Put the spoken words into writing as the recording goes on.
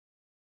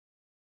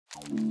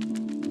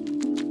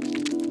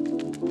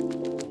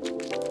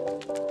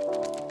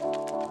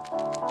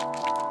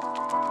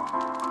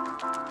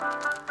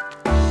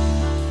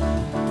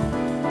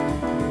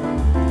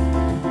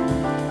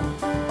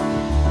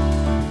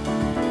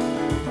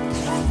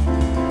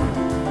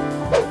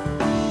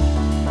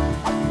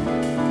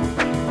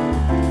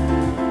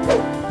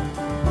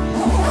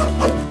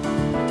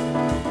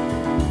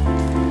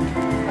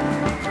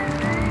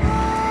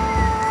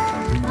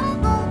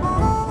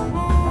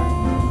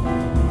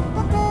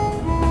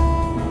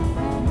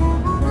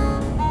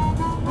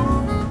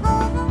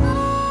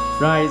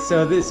Right,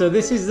 so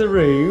this is the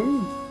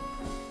room.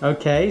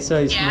 Okay, so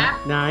it's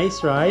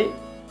nice, right?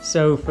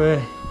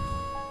 Sofa,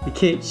 the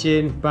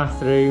kitchen,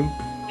 bathroom.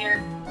 Yeah.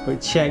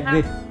 But check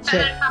this.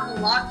 Have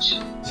a lodge.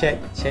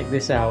 Check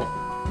this out.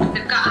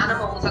 They've got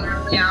animals and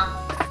really have.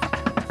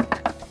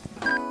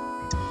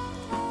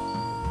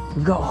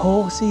 We've got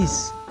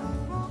horses.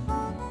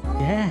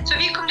 Yeah. So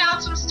have you come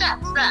down some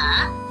steps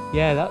there?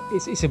 Yeah,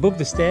 it's above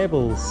the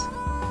stables.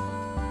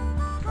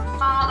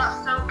 Oh,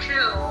 that's so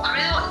cool. I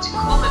really want you to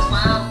come as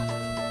well.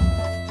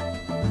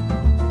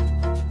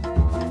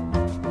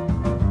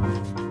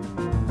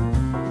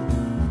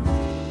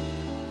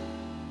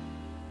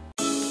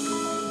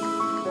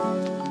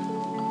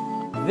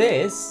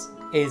 This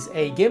is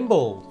a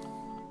gimbal.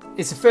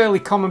 It's a fairly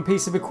common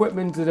piece of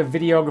equipment that a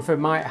videographer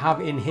might have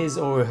in his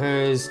or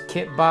hers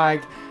kit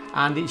bag,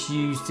 and it's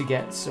used to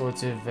get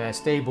sort of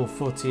stable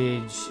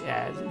footage,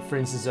 for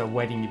instance a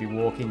wedding, you'd be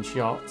walking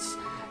shots,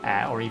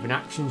 or even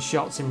action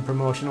shots in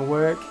promotional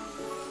work.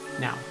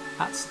 Now,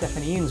 at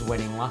Stephanie Ian's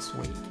wedding last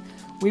week,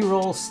 we were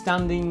all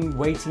standing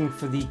waiting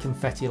for the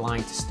confetti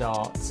line to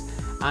start,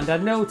 and I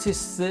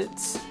noticed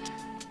that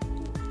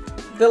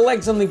the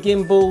legs on the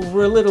gimbal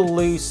were a little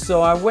loose,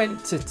 so I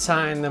went to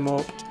tighten them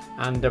up,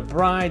 and a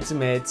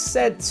bridesmaid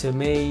said to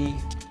me,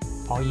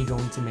 "Are you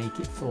going to make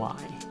it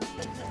fly?"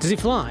 Does it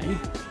fly?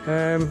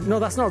 No,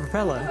 that's not a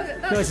propeller.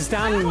 No, it's a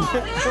stand.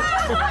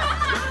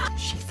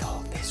 She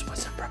thought this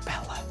was a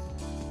propeller.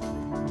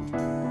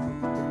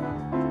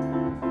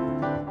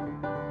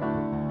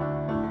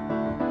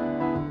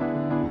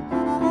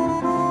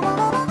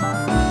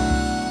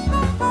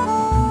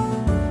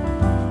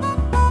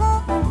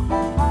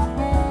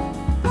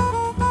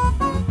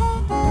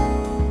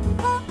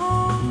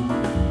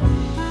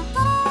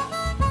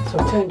 So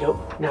I turned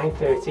up,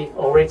 9:30,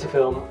 all ready to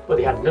film, but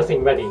they had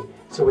nothing ready,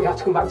 so we had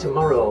to come back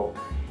tomorrow.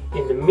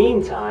 In the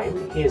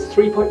meantime, here's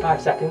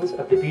 3.5 seconds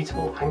of the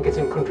beautiful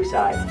Hankerton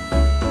countryside.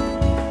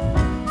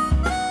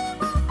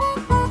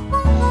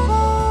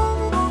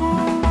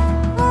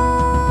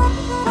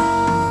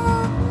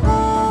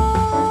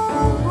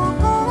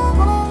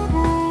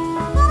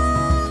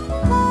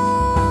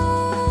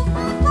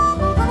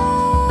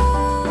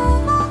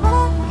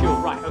 Cool,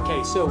 right,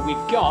 okay, so we've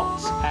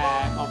got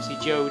obviously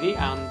Jodie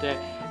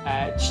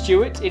and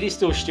Stuart. It is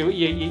still Stuart,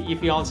 your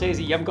fiance, is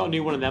it? You haven't got a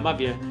new one of them, have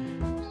you?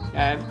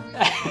 Okay.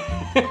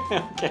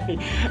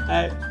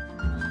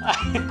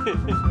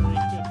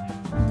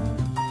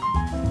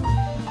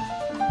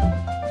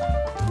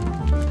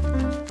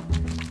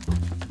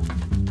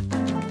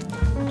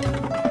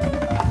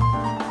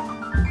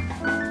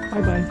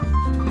 Bye-bye.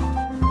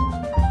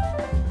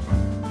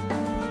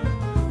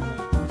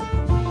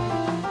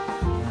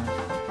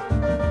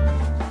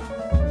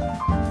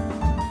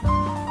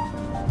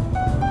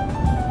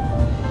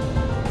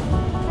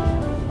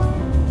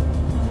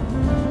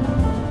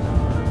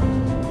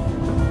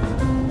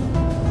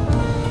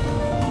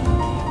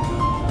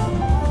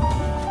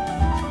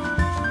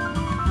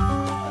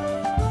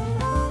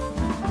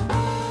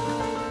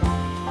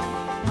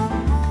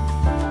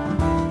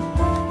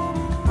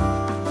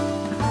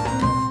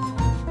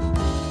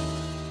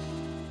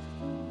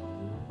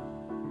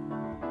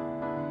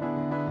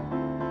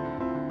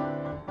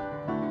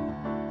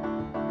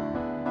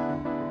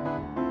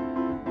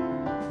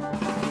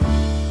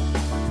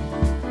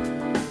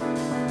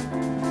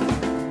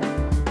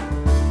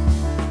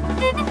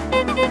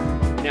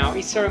 Now,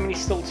 his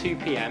ceremony's still 2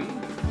 p.m.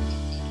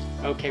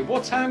 Okay,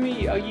 what time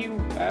are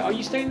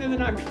you staying there the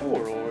night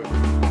before, or?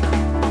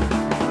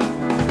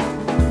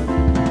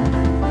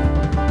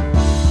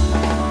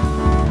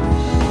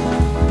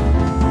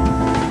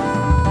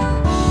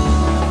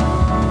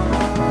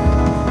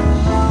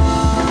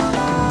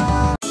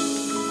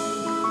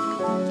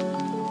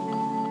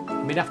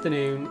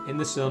 Mid-afternoon, in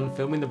the sun,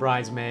 filming the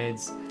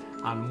bridesmaids,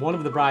 and one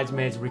of the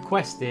bridesmaids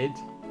requested,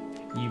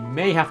 "You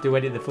may have to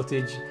edit the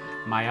footage,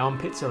 my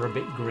armpits are a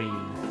bit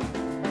green."